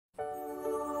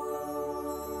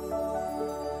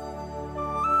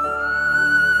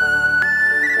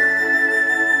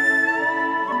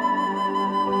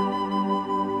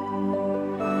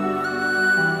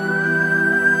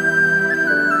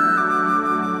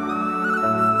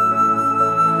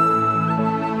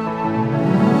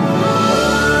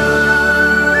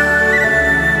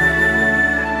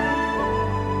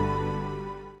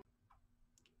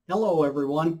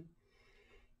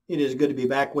It is good to be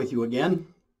back with you again.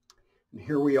 And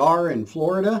here we are in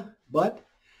Florida, but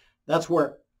that's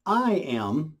where I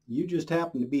am. You just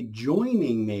happen to be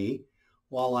joining me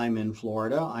while I'm in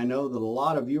Florida. I know that a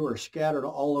lot of you are scattered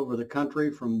all over the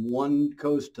country from one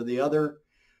coast to the other,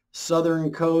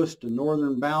 southern coast to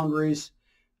northern boundaries.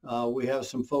 We have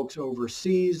some folks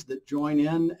overseas that join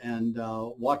in and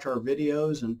watch our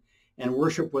videos and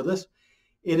worship with us.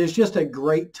 It is just a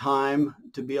great time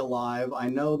to be alive. I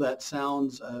know that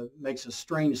sounds, makes a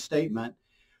strange statement,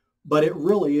 but it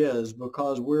really is,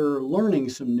 because we're learning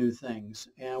some new things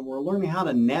and we're learning how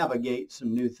to navigate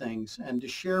some new things and to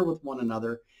share with one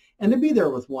another and to be there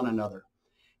with one another.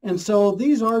 And so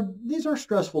these are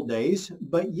stressful days,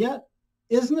 but yet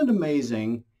isn't it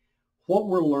amazing what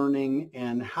we're learning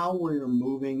and how we're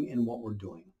moving in what we're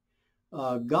doing?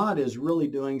 God is really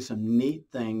doing some neat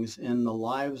things in the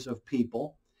lives of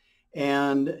people.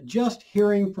 And just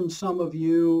hearing from some of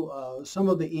you, some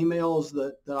of the emails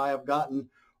that I have gotten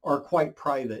are quite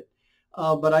private.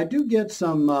 But I do get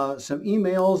some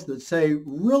emails that say,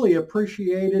 really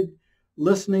appreciated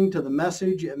listening to the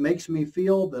message. It makes me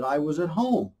feel that I was at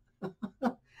home.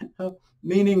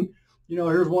 Meaning,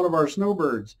 here's one of our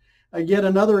snowbirds. I get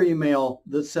another email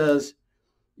that says,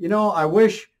 I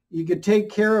wish you could take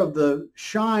care of the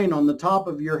shine on the top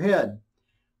of your head.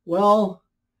 Well,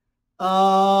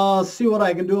 see what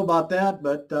I can do about that.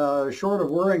 But short of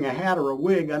wearing a hat or a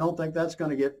wig, I don't think that's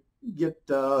going to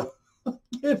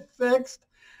get fixed.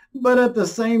 But at the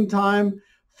same time,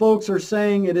 folks are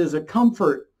saying it is a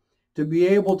comfort to be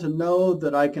able to know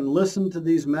that I can listen to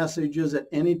these messages at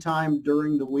any time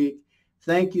during the week.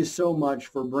 Thank you so much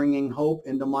for bringing hope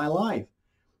into my life.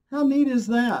 How neat is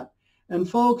that? And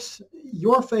folks,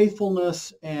 your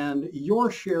faithfulness and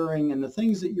your sharing and the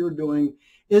things that you're doing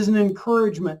is an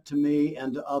encouragement to me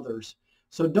and to others.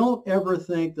 So don't ever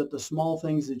think that the small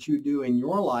things that you do in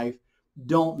your life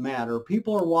don't matter.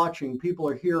 People are watching, people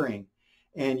are hearing,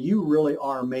 and you really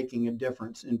are making a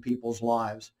difference in people's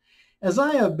lives. As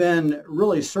I have been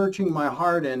really searching my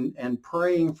heart and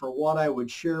praying for what I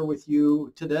would share with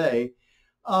you today,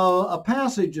 a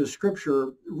passage of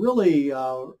scripture really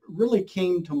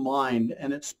came to mind,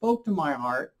 and it spoke to my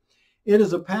heart. It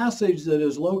is a passage that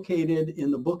is located in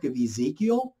the book of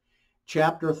Ezekiel,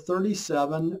 chapter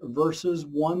 37, verses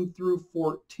 1 through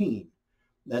 14.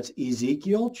 That's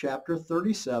Ezekiel chapter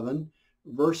 37,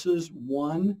 verses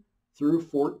 1 through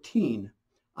 14.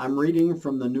 I'm reading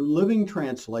from the New Living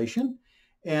Translation.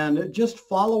 And just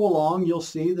follow along. You'll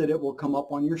see that it will come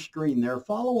up on your screen there.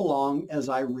 Follow along as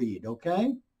I read,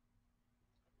 okay?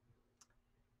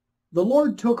 The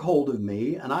Lord took hold of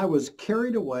me, and I was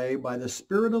carried away by the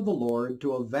Spirit of the Lord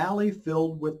to a valley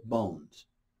filled with bones.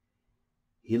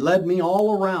 He led me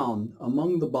all around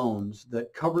among the bones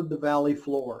that covered the valley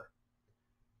floor.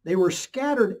 They were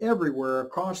scattered everywhere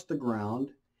across the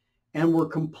ground and were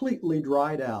completely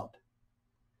dried out.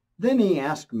 Then he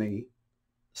asked me,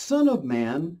 Son of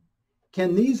man,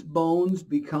 can these bones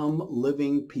become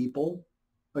living people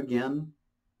again?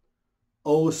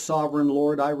 O sovereign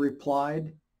Lord, I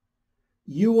replied,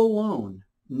 you alone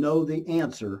know the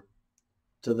answer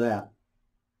to that.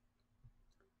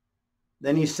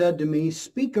 Then he said to me,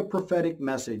 speak a prophetic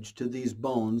message to these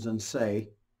bones and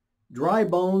say, dry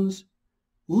bones,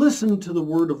 listen to the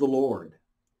word of the Lord.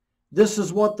 This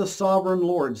is what the sovereign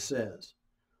Lord says.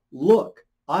 Look,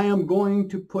 I am going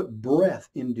to put breath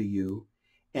into you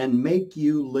and make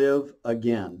you live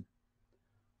again.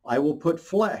 I will put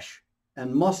flesh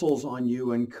and muscles on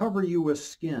you and cover you with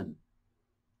skin.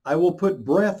 I will put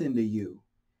breath into you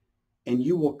and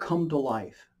you will come to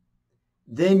life.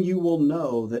 Then you will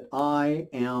know that I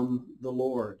am the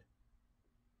Lord.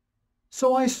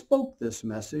 So I spoke this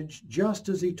message just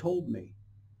as he told me.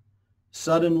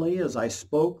 Suddenly, as I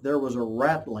spoke, there was a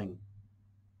rattling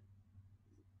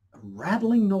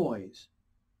noise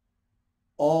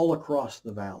all across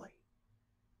the valley.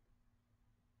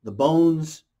 The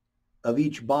bones of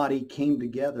each body came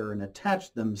together and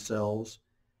attached themselves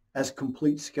as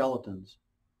complete skeletons.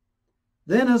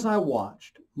 Then as I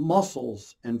watched,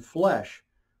 muscles and flesh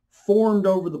formed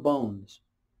over the bones.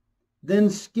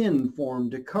 Then skin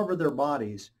formed to cover their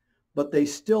bodies, but they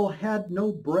still had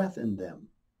no breath in them.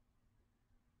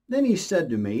 Then he said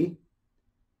to me,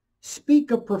 speak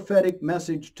a prophetic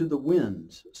message to the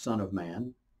winds, Son of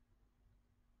man.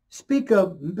 Speak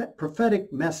a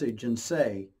prophetic message and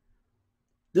say,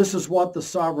 this is what the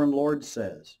sovereign Lord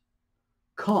says.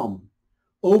 Come,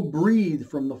 O breathe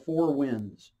from the four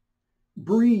winds.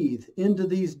 Breathe into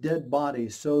these dead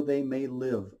bodies so they may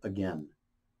live again.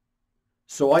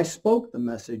 So I spoke the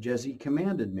message as he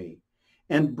commanded me,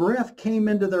 and breath came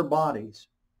into their bodies.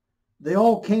 They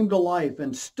all came to life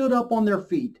and stood up on their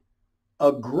feet,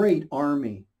 a great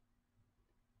army.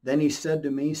 Then he said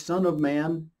to me, Son of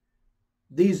man,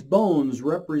 these bones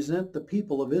represent the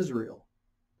people of Israel.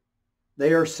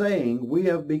 They are saying, we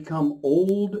have become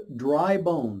old, dry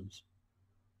bones.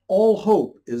 All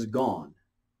hope is gone.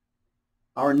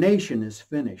 Our nation is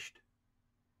finished.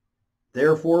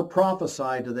 Therefore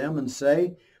prophesy to them and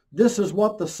say, this is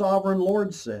what the sovereign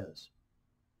Lord says.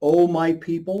 O my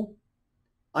people,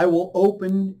 I will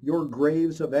open your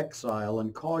graves of exile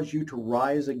and cause you to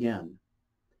rise again.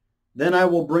 Then I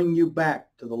will bring you back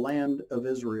to the land of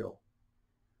Israel.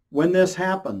 When this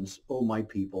happens, O my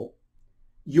people,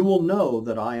 you will know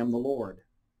that I am the Lord.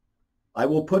 I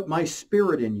will put my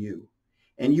spirit in you,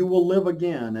 and you will live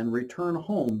again and return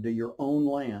home to your own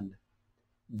land.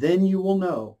 Then you will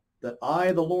know that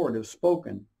I, the Lord, have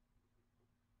spoken,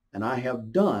 and I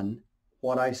have done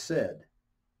what I said.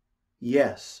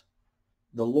 Yes,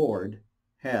 the Lord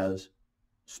has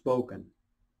spoken.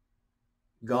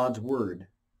 God's word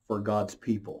for God's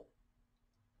people.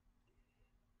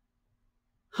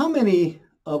 How many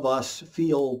of us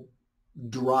feel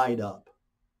dried up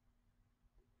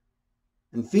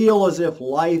and feel as if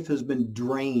life has been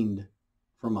drained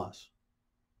from us?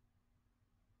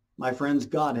 My friends,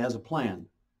 God has a plan.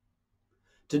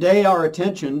 Today, our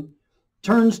attention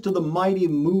turns to the mighty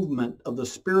movement of the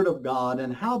Spirit of God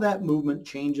and how that movement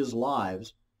changes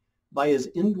lives by his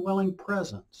indwelling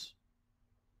presence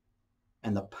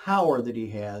and the power that he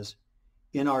has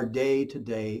in our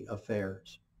day-to-day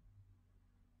affairs.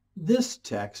 This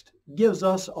text gives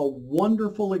us a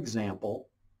wonderful example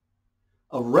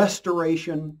of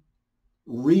restoration,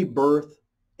 rebirth,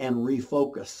 and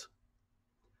refocus.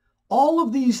 All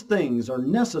of these things are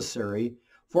necessary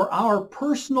for our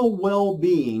personal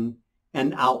well-being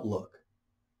and outlook.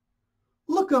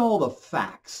 Look at all the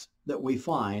facts that we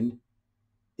find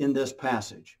in this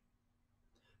passage.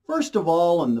 First of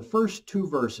all, in the first two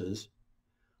verses,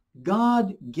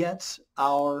 God gets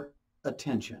our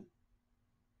attention.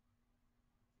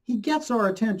 He gets our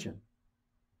attention.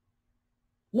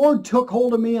 Lord took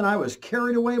hold of me and I was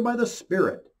carried away by the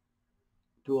Spirit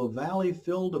to a valley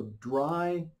filled of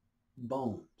dry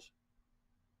bones.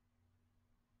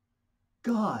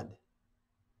 God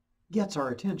gets our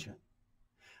attention.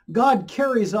 God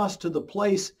carries us to the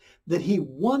place that he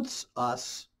wants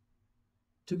us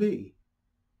to be.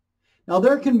 Now,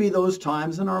 there can be those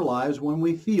times in our lives when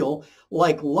we feel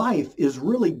like life is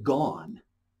really gone.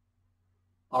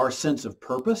 Our sense of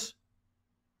purpose,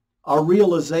 our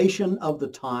realization of the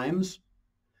times,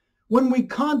 when we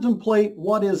contemplate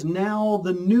what is now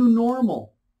the new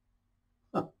normal.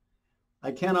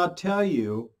 I cannot tell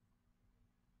you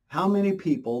how many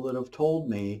people that have told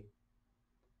me,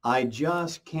 I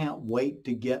just can't wait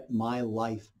to get my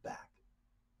life back.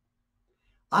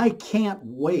 I can't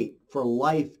wait for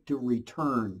life to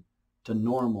return to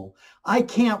normal. I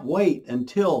can't wait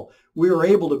until we are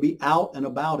able to be out and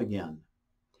about again.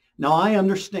 Now, I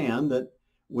understand that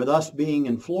with us being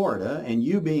in Florida and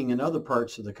you being in other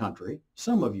parts of the country,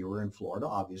 some of you are in Florida,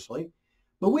 obviously,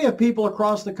 but we have people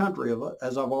across the country,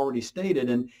 as I've already stated,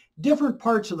 and different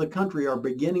parts of the country are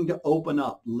beginning to open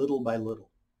up little by little.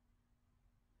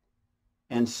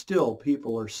 And still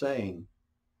people are saying,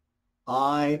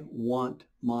 I want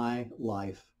my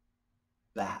life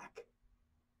back.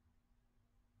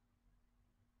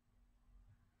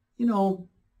 You know,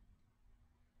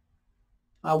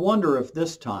 I wonder if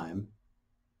this time,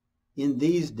 in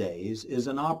these days, is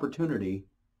an opportunity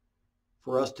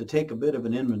for us to take a bit of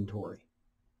an inventory.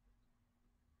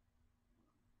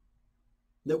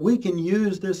 That we can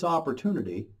use this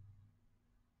opportunity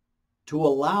to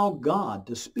allow God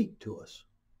to speak to us,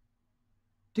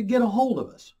 to get a hold of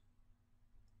us,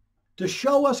 to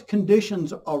show us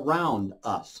conditions around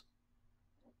us,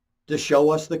 to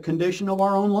show us the condition of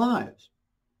our own lives,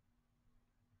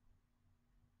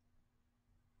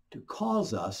 to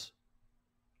cause us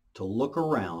to look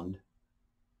around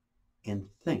and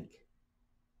think.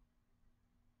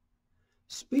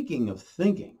 Speaking of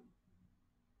thinking,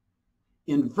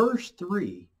 in verse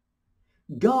 3,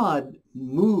 God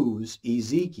moves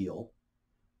Ezekiel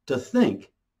to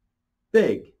think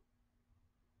big.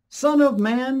 Son of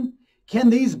man, can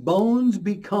these bones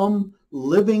become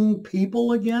living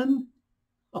people again?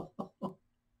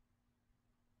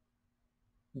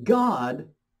 God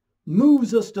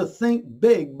moves us to think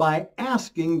big by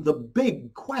asking the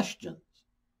big questions,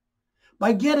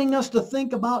 by getting us to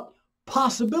think about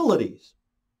possibilities,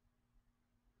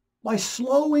 by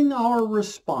slowing our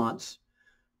response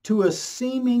to a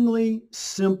seemingly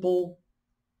simple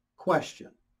question.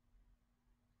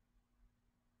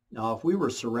 Now, if we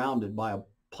were surrounded by a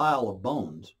pile of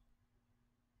bones,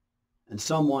 and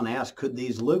someone asked, could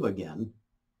these live again?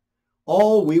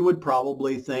 Oh, we would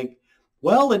probably think,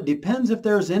 well, it depends if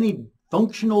there's any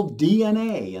functional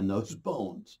DNA in those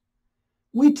bones.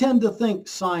 We tend to think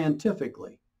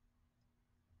scientifically.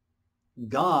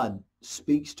 God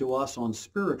speaks to us on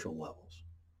spiritual levels.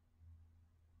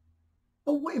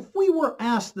 But if we were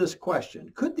asked this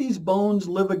question, could these bones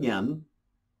live again?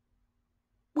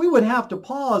 We would have to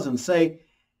pause and say,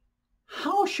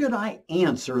 how should I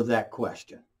answer that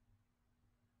question?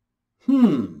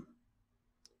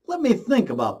 Let me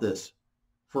think about this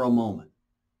for a moment.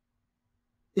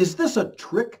 Is this a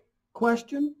trick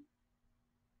question?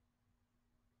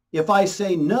 If I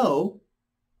say no,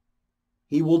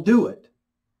 he will do it.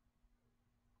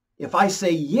 If I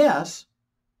say yes,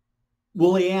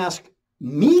 will he ask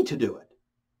me to do it?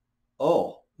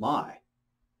 Oh my,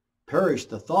 perish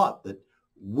the thought that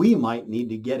we might need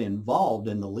to get involved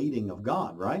in the leading of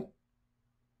God, right?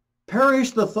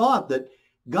 Perish the thought that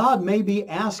God may be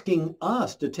asking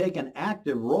us to take an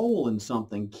active role in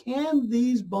something. Can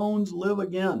these bones live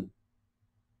again?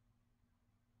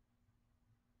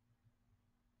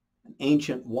 An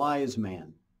ancient wise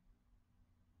man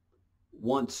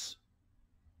once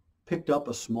picked up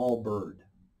a small bird.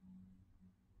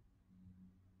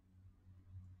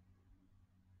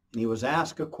 And he was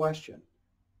asked a question.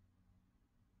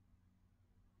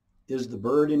 Is the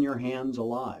bird in your hands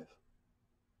alive?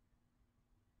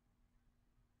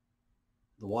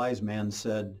 The wise man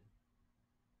said,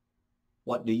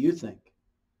 what do you think?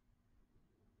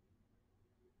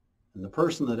 And the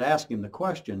person that asked him the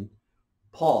question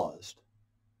paused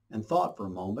and thought for a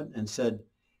moment and said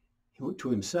to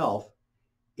himself,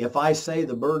 if I say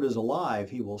the bird is alive,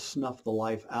 he will snuff the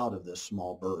life out of this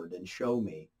small bird and show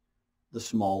me the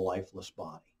small lifeless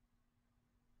body.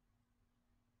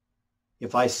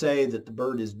 If I say that the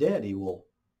bird is dead, he will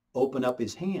open up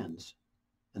his hands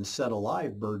and set a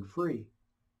live bird free.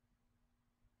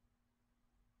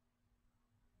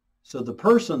 So the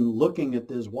person looking at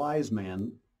this wise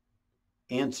man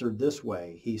answered this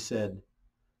way. He said,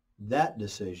 that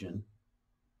decision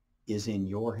is in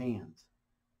your hands.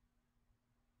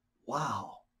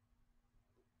 Wow.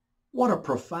 What a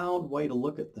profound way to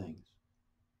look at things.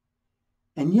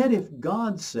 And yet if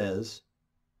God says,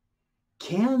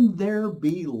 can there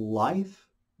be life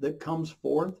that comes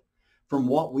forth from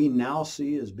what we now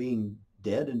see as being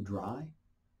dead and dry?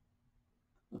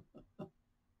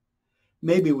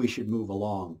 Maybe we should move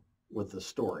along with the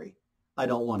story. I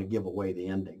don't want to give away the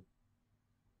ending.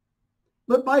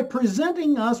 But by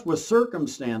presenting us with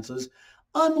circumstances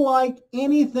unlike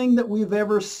anything that we've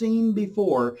ever seen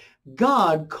before,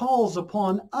 God calls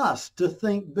upon us to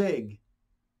think big.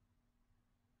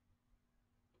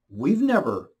 We've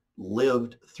never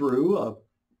lived through a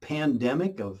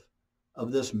pandemic of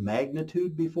this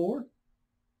magnitude before.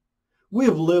 We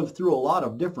have lived through a lot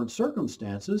of different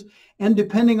circumstances, and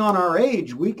depending on our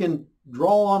age, we can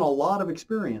draw on a lot of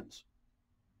experience.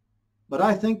 But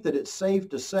I think that it's safe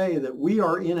to say that we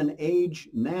are in an age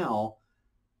now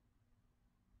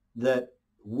that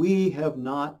we have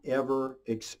not ever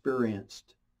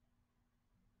experienced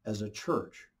as a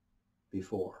church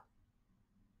before.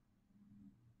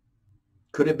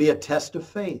 Could it be a test of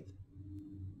faith?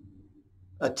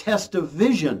 A test of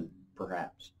vision,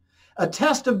 perhaps? A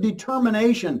test of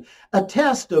determination? A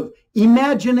test of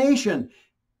imagination?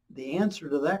 The answer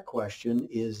to that question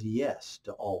is yes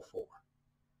to all four.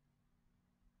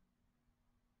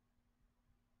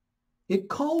 It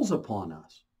calls upon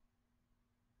us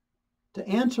to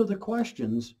answer the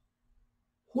questions,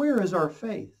 where is our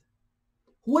faith?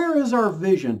 Where is our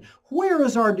vision? Where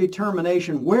is our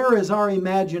determination? Where is our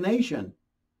imagination?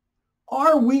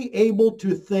 Are we able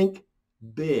to think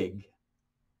big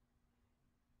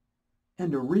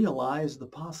and to realize the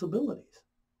possibilities?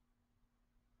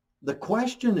 The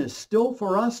question is still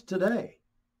for us today.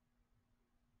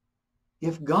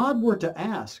 If God were to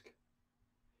ask,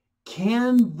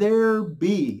 can there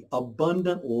be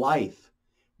abundant life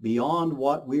beyond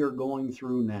what we are going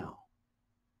through now?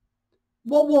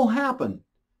 What will happen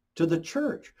to the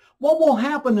church? What will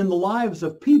happen in the lives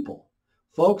of people?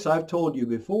 Folks, I've told you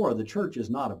before, the church is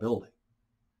not a building.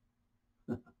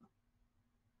 The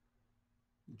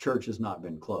church has not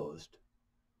been closed.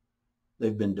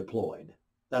 They've been deployed.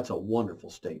 That's a wonderful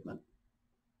statement.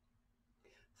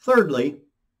 Thirdly,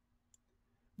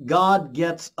 God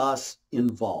gets us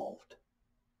involved.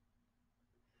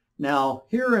 Now,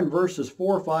 here in verses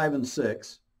 4, 5, and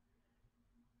 6,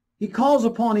 he calls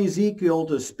upon Ezekiel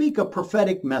to speak a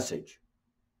prophetic message.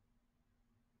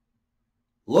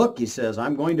 Look, he says,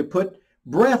 I'm going to put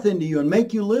breath into you and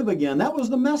make you live again. That was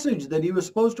the message that he was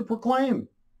supposed to proclaim.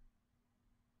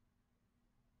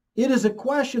 It is a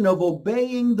question of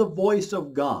obeying the voice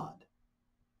of God.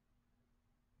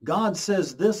 God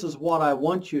says, this is what I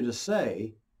want you to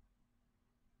say.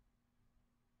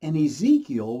 And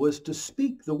Ezekiel was to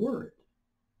speak the word.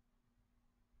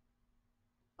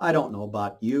 I don't know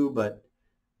about you, but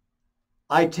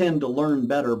I tend to learn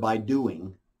better by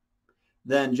doing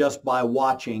than just by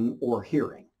watching or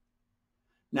hearing.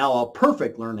 Now, a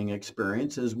perfect learning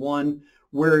experience is one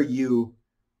where you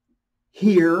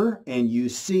hear and you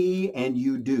see and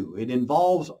you do. It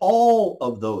involves all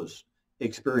of those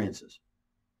experiences.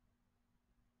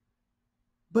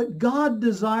 But God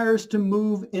desires to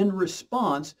move in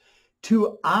response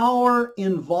to our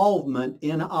involvement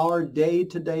in our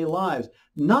day-to-day lives,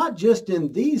 not just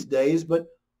in these days, but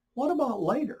what about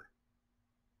later?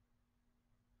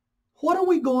 What are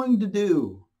we going to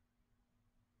do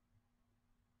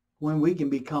when we can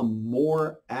become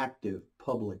more active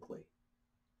publicly?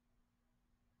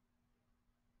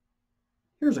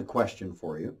 Here's a question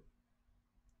for you.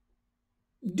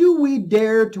 Do we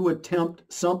dare to attempt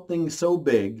something so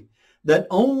big that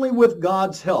only with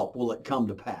God's help will it come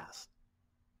to pass?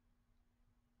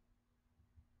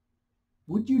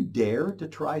 Would you dare to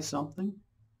try something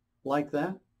like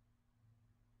that?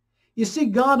 You see,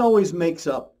 God always makes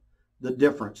up the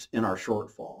difference in our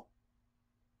shortfall.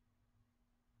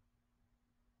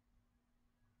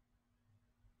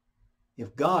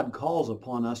 If God calls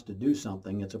upon us to do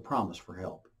something, it's a promise for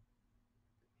help.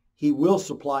 He will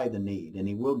supply the need, and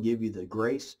he will give you the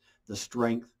grace, the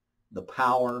strength, the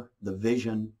power, the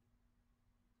vision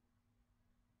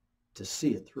to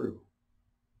see it through.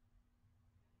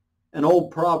 An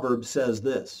old proverb says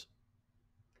this: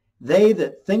 they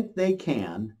that think they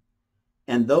can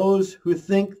and those who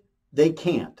think they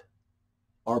can't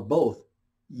are both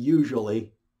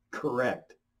usually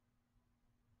correct.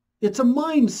 It's a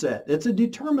mindset. It's a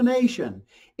determination.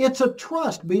 It's a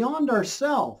trust beyond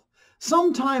ourselves.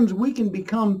 Sometimes we can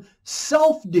become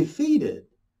self-defeated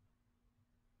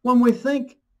when we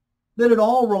think that it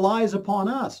all relies upon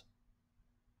us.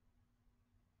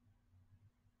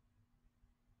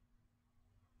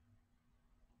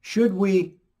 Should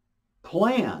we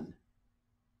plan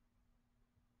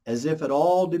as if it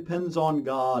all depends on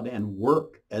God and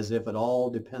work as if it all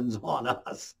depends on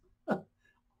us?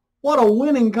 What a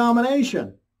winning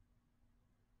combination.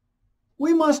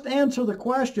 We must answer the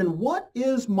question, what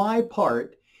is my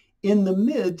part in the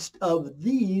midst of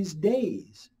these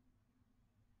days?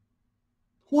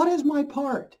 What is my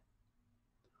part?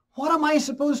 What am I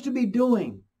supposed to be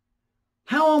doing?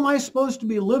 How am I supposed to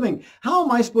be living? How am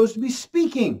I supposed to be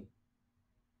speaking?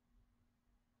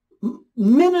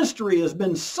 Ministry has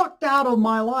been sucked out of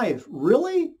my life.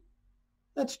 Really?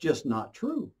 That's just not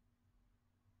true.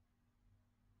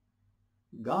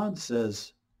 God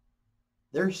says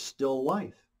there's still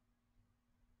life.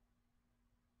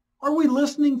 Are we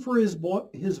listening for his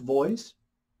voice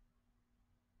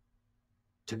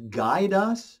to guide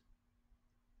us,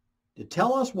 to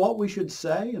tell us what we should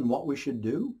say and what we should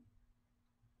do?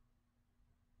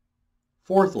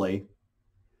 Fourthly,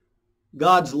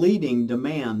 God's leading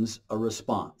demands a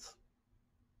response.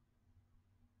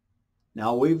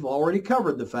 Now, we've already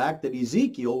covered the fact that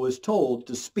Ezekiel was told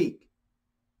to speak.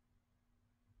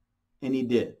 And he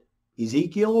did.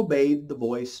 Ezekiel obeyed the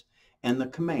voice and the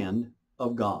command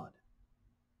of God.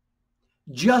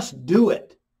 Just do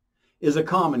it is a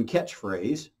common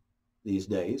catchphrase these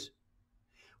days.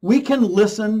 We can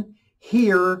listen,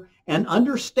 hear, and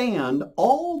understand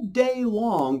all day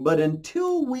long, but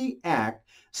until we act,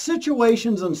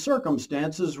 situations and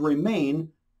circumstances remain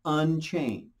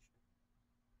unchanged.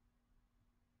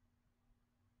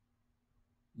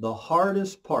 The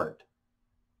hardest part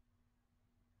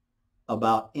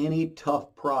about any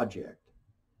tough project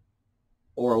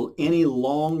or any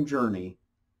long journey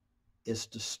is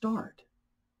to start.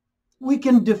 We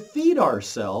can defeat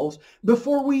ourselves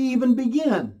before we even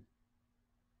begin.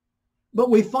 But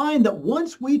we find that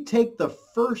once we take the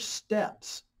first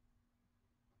steps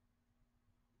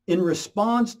in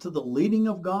response to the leading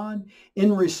of God,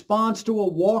 in response to a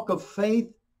walk of faith,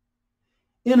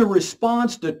 in a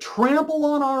response to trample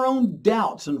on our own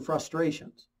doubts and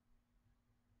frustrations,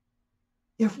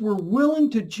 if we're willing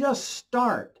to just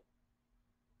start,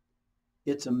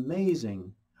 it's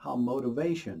amazing how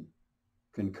motivation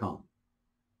can come.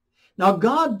 Now,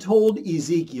 God told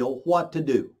Ezekiel what to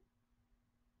do.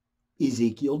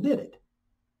 Ezekiel did it.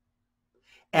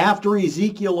 After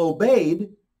Ezekiel obeyed,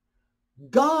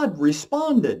 God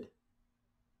responded.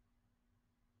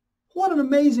 What an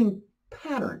amazing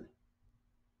pattern.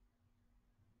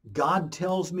 God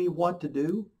tells me what to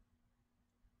do.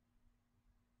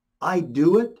 I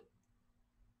do it,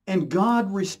 And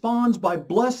God responds by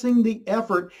blessing the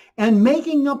effort and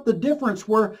making up the difference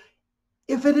where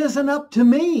if it isn't up to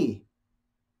me,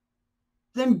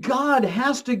 then God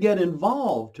has to get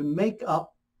involved to make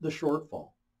up the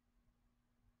shortfall.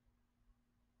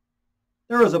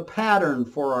 There is a pattern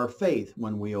for our faith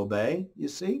when we obey, you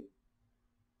see.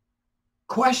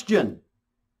 Question,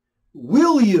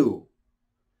 will you?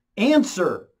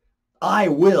 Answer, I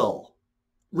will.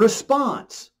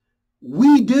 Response,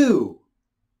 we do.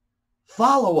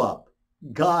 Follow-up,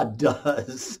 God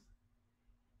does.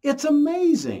 It's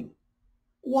amazing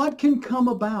what can come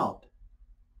about.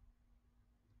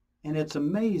 And it's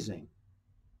amazing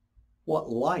what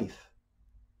life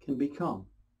can become.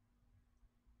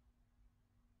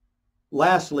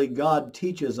 Lastly, God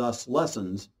teaches us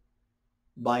lessons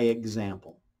by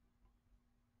example.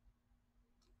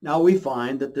 Now we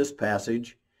find that this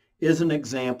passage is an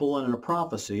example and a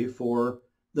prophecy for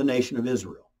the nation of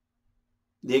Israel.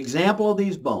 The example of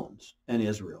these bones and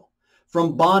Israel,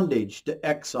 from bondage to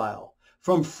exile,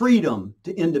 from freedom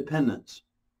to independence.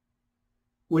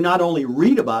 We not only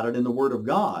read about it in the Word of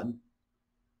God,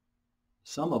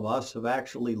 some of us have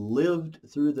actually lived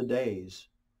through the days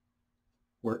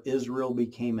where Israel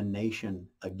became a nation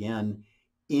again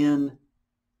in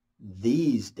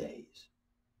these days.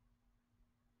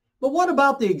 But what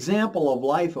about the example of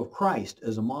life of Christ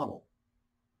as a model?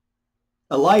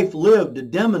 A life lived to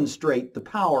demonstrate the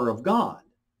power of God.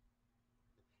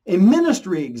 A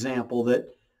ministry example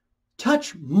that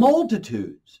touched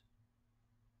multitudes.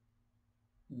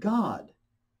 God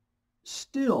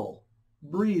still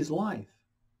breathes life.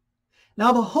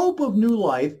 Now the hope of new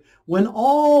life, when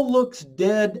all looks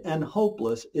dead and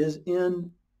hopeless, is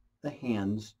in the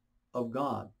hands of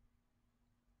God.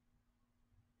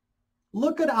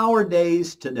 Look at our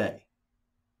days today.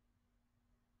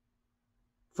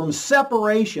 From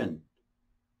separation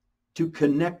to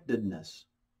connectedness,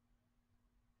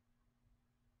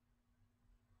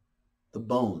 the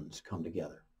bones come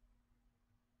together.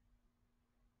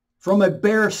 From a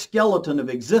bare skeleton of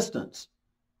existence,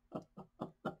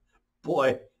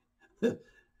 boy,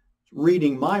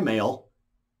 reading my mail,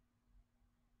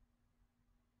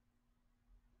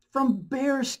 from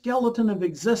bare skeleton of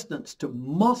existence to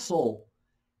muscle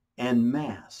and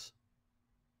mass.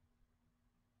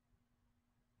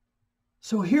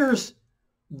 So here's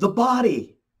the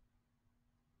body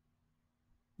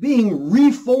being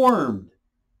reformed.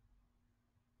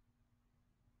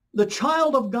 The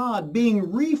child of God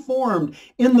being reformed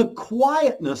in the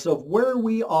quietness of where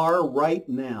we are right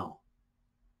now.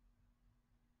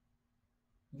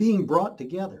 Being brought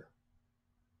together.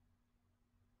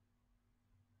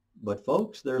 But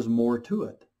folks, there's more to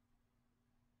it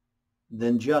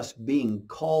than just being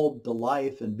called to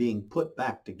life and being put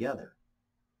back together.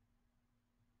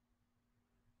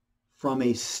 From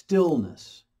a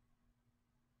stillness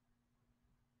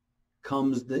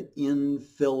comes the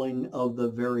infilling of the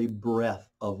very breath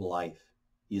of life,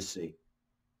 you see.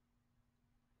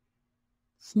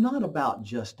 It's not about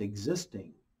just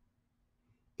existing.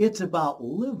 It's about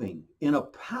living in a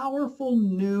powerful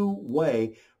new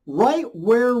way right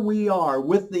where we are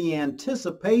with the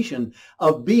anticipation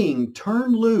of being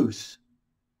turned loose.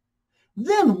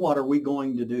 Then what are we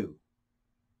going to do?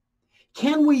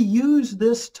 Can we use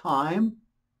this time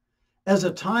as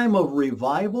a time of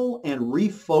revival and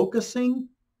refocusing?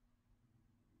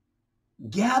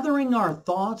 Gathering our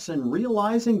thoughts and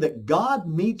realizing that God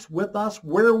meets with us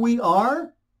where we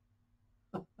are?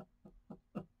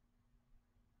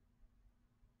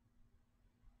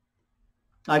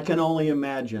 I can only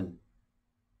imagine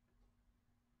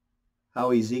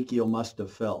how Ezekiel must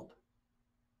have felt,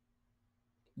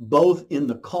 both in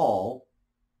the call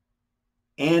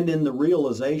and in the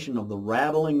realization of the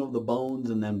rattling of the bones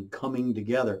and them coming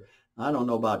together. I don't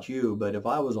know about you, but if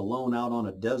I was alone out on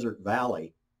a desert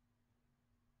valley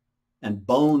and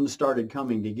bones started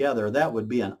coming together, that would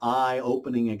be an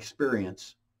eye-opening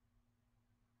experience.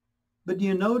 But do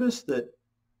you notice that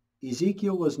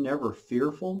Ezekiel was never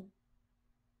fearful?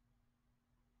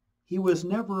 He was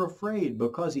never afraid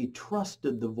because he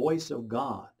trusted the voice of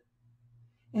God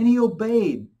and he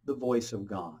obeyed the voice of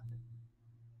God.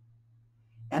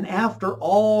 And after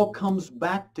all comes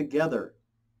back together,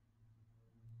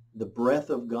 the breath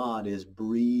of God is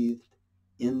breathed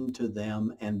into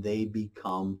them and they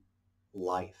become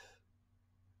life.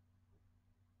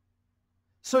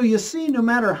 So you see, no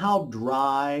matter how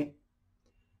dry,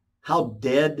 how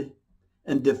dead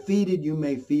and defeated you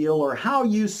may feel, or how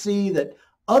you see that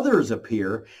others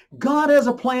appear, God has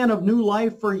a plan of new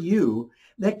life for you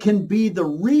that can be the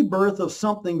rebirth of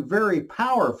something very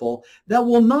powerful that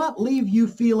will not leave you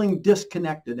feeling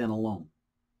disconnected and alone.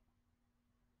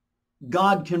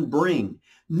 God can bring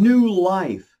new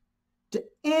life to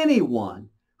anyone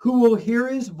who will hear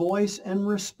his voice and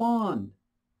respond.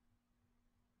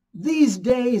 These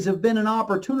days have been an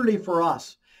opportunity for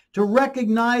us to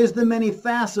recognize the many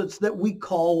facets that we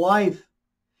call life.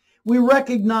 We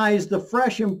recognize the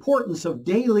fresh importance of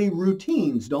daily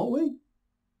routines, don't we?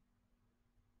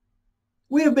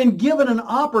 We have been given an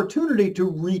opportunity to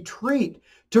retreat,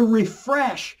 to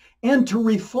refresh, and to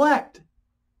reflect,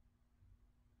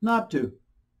 not to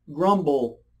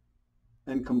grumble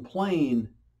and complain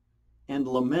and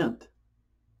lament.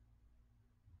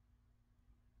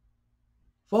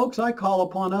 Folks, I call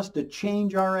upon us to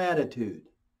change our attitude,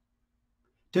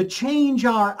 to change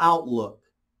our outlook,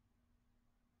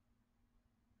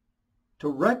 to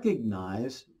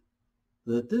recognize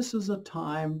that this is a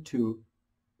time to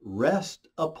rest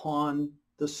upon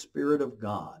the Spirit of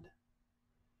God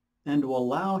and to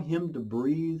allow him to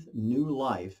breathe new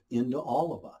life into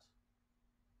all of us.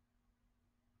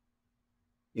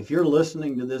 If you're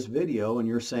listening to this video and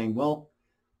you're saying, well,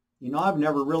 I've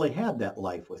never really had that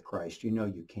life with Christ,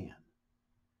 you can.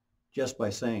 Just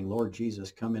by saying, Lord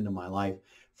Jesus, come into my life,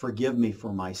 forgive me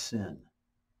for my sin.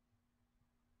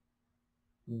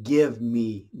 Give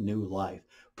me new life.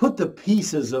 Put the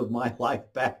pieces of my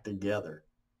life back together.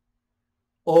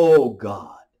 Oh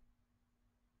God,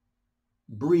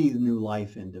 breathe new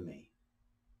life into me.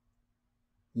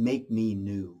 Make me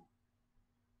new.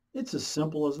 It's as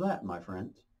simple as that, my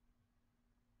friends.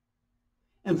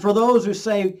 And for those who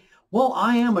say, well,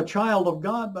 I am a child of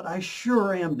God, but I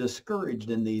sure am discouraged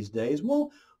in these days.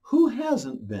 Well, who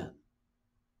hasn't been?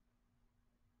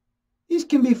 These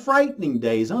can be frightening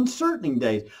days, uncertain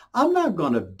days. I'm not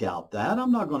going to doubt that.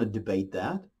 I'm not going to debate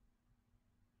that.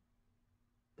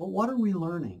 But what are we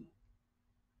learning?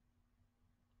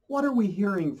 What are we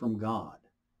hearing from God?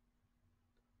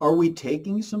 Are we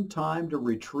taking some time to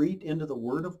retreat into the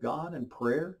Word of God and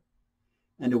prayer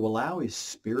and to allow His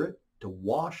Spirit to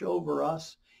wash over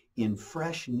us in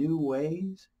fresh new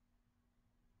ways?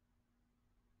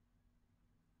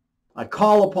 I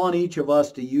call upon each of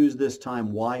us to use this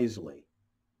time wisely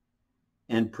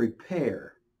and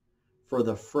prepare for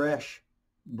the fresh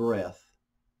breath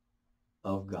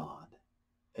of God.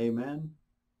 Amen.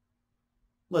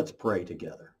 Let's pray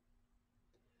together.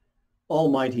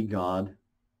 Almighty God,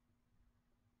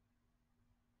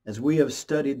 as we have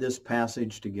studied this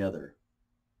passage together,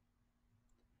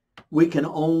 we can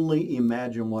only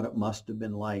imagine what it must have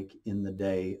been like in the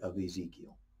day of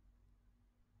Ezekiel.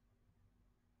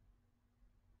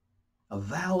 A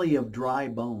valley of dry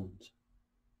bones.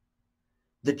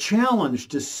 The challenge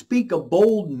to speak a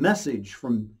bold message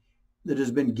that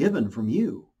has been given from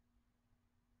you.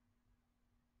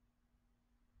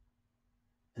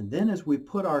 And then as we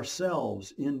put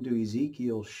ourselves into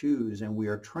Ezekiel's shoes and we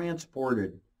are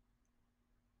transported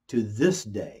to this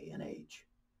day and age,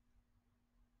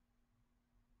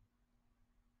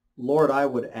 Lord, I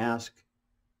would ask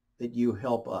that you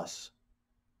help us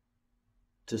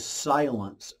to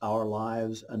silence our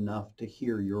lives enough to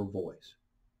hear your voice,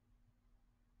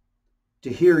 to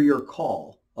hear your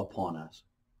call upon us.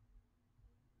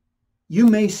 You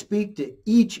may speak to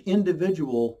each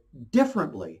individual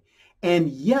differently, and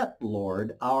yet,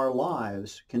 Lord, our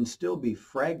lives can still be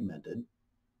fragmented,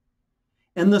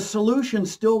 and the solution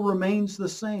still remains the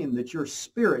same, that your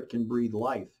Spirit can breathe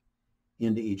life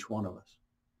into each one of us.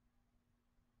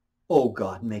 Oh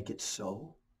God, make it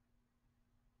so.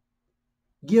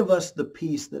 Give us the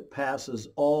peace that passes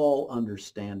all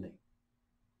understanding.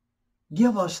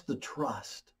 Give us the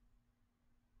trust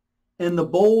and the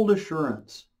bold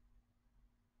assurance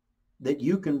that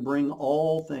you can bring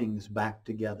all things back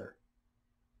together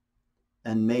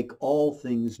and make all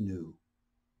things new.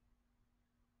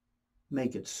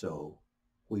 Make it so,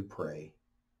 we pray,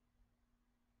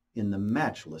 in the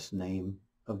matchless name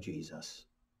of Jesus.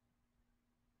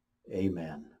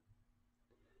 Amen.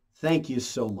 Thank you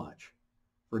so much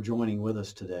for joining with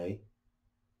us today.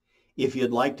 If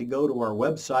you'd like to go to our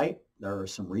website, there are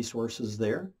some resources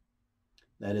there.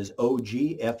 That is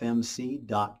ogfmc.com.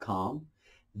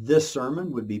 This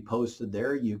sermon would be posted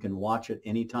there. You can watch it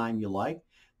anytime you like.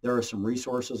 There are some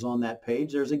resources on that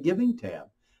page. There's a giving tab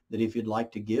that if you'd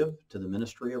like to give to the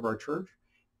ministry of our church,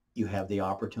 you have the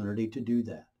opportunity to do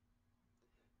that.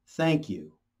 Thank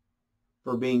you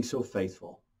for being so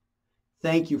faithful.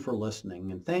 Thank you for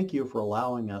listening, and thank you for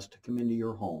allowing us to come into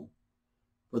your home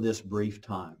for this brief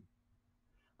time.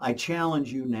 I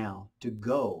challenge you now to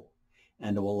go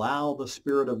and to allow the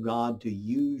Spirit of God to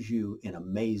use you in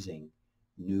amazing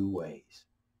new ways.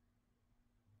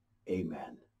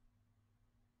 Amen.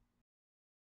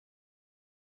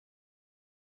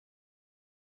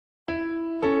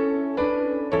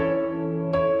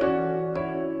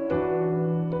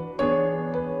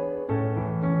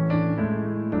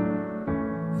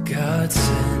 God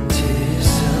sent his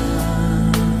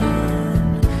son.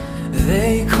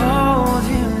 They called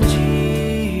him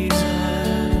Jesus.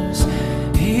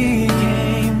 He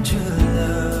came to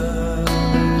love,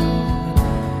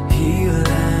 heal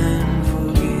and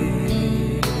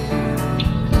forgive.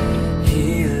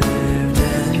 He lived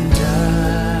and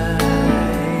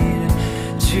died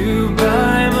to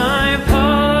buy my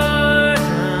pardon.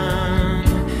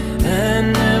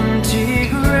 An empty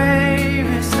grave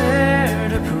is there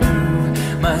to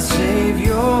prove my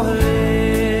Savior lives.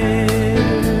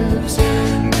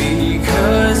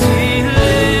 Because he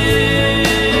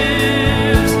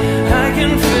lives, I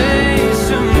can face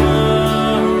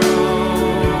tomorrow.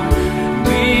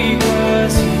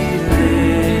 Because he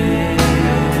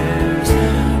lives,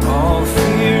 all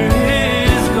fear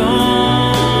is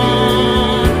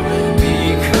gone.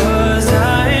 Because I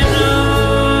know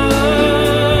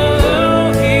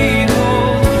he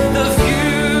holds the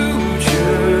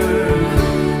future,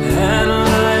 and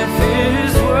life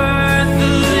is worth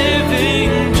the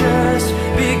living just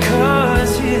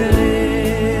because he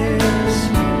lives.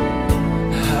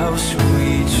 How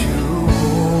sweet to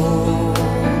hold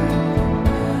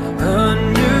a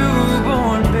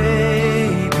newborn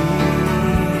baby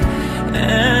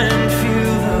and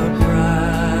feel the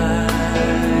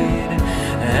pride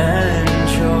and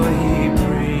joy he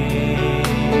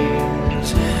brings.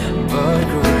 But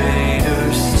greater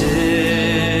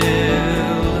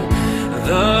still,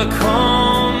 the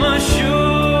calm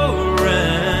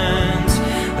assurance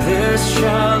this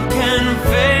child can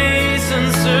face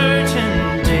uncertain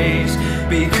days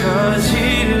because he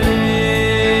lives.